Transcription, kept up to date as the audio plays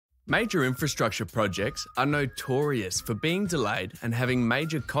Major infrastructure projects are notorious for being delayed and having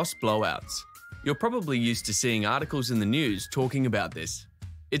major cost blowouts. You're probably used to seeing articles in the news talking about this.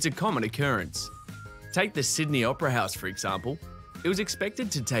 It's a common occurrence. Take the Sydney Opera House, for example. It was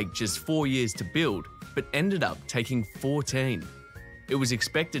expected to take just 4 years to build, but ended up taking 14. It was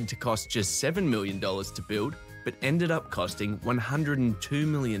expected to cost just $7 million to build, but ended up costing $102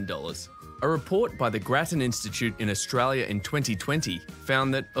 million. A report by the Grattan Institute in Australia in 2020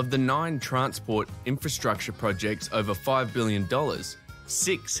 found that of the 9 transport infrastructure projects over $5 billion,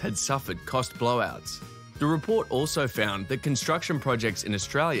 6 had suffered cost blowouts. The report also found that construction projects in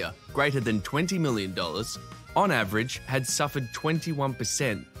Australia greater than $20 million, on average, had suffered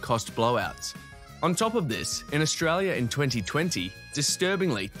 21% cost blowouts. On top of this, in Australia in 2020,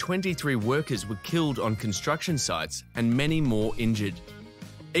 disturbingly, 23 workers were killed on construction sites and many more injured.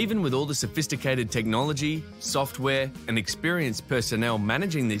 Even with all the sophisticated technology, software, and experienced personnel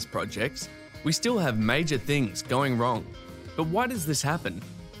managing these projects, we still have major things going wrong. But why does this happen?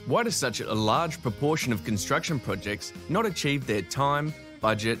 Why does such a large proportion of construction projects not achieve their time,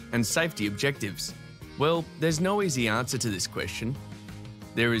 budget, and safety objectives? Well, there's no easy answer to this question.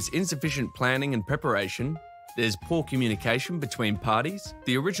 There is insufficient planning and preparation, there's poor communication between parties,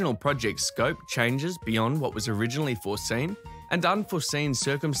 the original project scope changes beyond what was originally foreseen, and unforeseen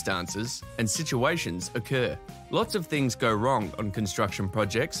circumstances and situations occur. Lots of things go wrong on construction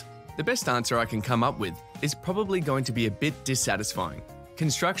projects. The best answer I can come up with is probably going to be a bit dissatisfying.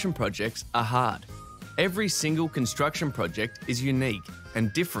 Construction projects are hard. Every single construction project is unique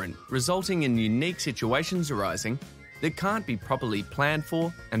and different, resulting in unique situations arising that can't be properly planned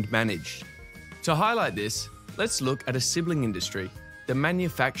for and managed. To highlight this, let's look at a sibling industry, the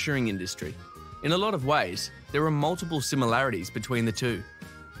manufacturing industry. In a lot of ways, there are multiple similarities between the two.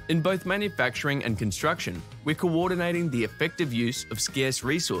 In both manufacturing and construction, we're coordinating the effective use of scarce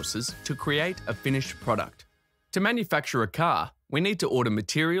resources to create a finished product. To manufacture a car, we need to order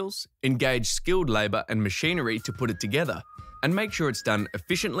materials, engage skilled labour and machinery to put it together, and make sure it's done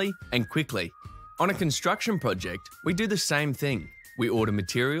efficiently and quickly. On a construction project, we do the same thing. We order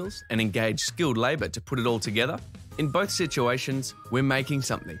materials and engage skilled labour to put it all together. In both situations, we're making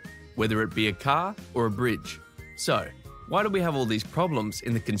something, whether it be a car or a bridge. So, why do we have all these problems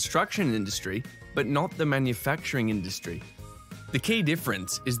in the construction industry, but not the manufacturing industry? The key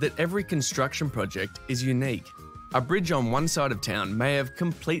difference is that every construction project is unique. A bridge on one side of town may have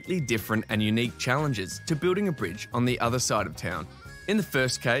completely different and unique challenges to building a bridge on the other side of town. In the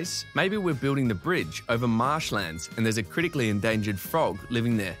first case, maybe we're building the bridge over marshlands and there's a critically endangered frog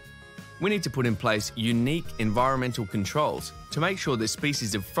living there. We need to put in place unique environmental controls to make sure this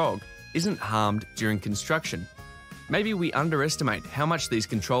species of frog isn't harmed during construction. Maybe we underestimate how much these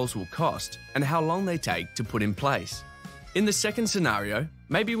controls will cost and how long they take to put in place. In the second scenario,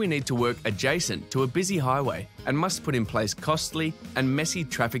 maybe we need to work adjacent to a busy highway and must put in place costly and messy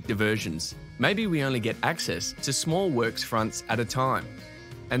traffic diversions. Maybe we only get access to small works fronts at a time,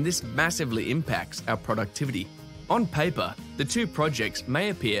 and this massively impacts our productivity. On paper, the two projects may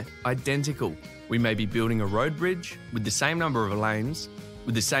appear identical. We may be building a road bridge with the same number of lanes,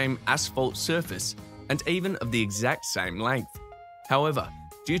 with the same asphalt surface, and even of the exact same length. However,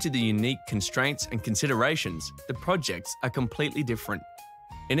 due to the unique constraints and considerations, the projects are completely different.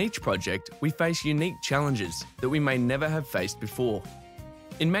 In each project, we face unique challenges that we may never have faced before.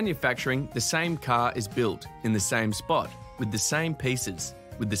 In manufacturing, the same car is built in the same spot, with the same pieces,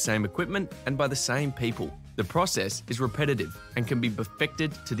 with the same equipment, and by the same people. The process is repetitive and can be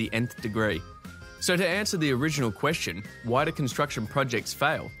perfected to the nth degree. So to answer the original question, why do construction projects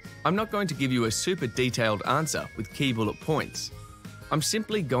fail? I'm not going to give you a super detailed answer with key bullet points. I'm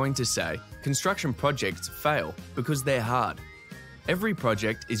simply going to say construction projects fail because they're hard. Every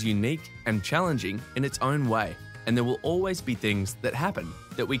project is unique and challenging in its own way, and there will always be things that happen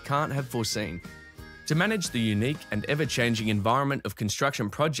that we can't have foreseen. To manage the unique and ever-changing environment of construction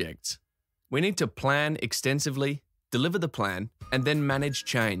projects, we need to plan extensively, deliver the plan, and then manage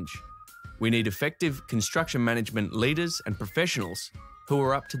change. We need effective construction management leaders and professionals who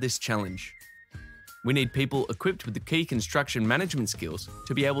are up to this challenge. We need people equipped with the key construction management skills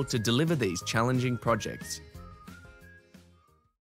to be able to deliver these challenging projects.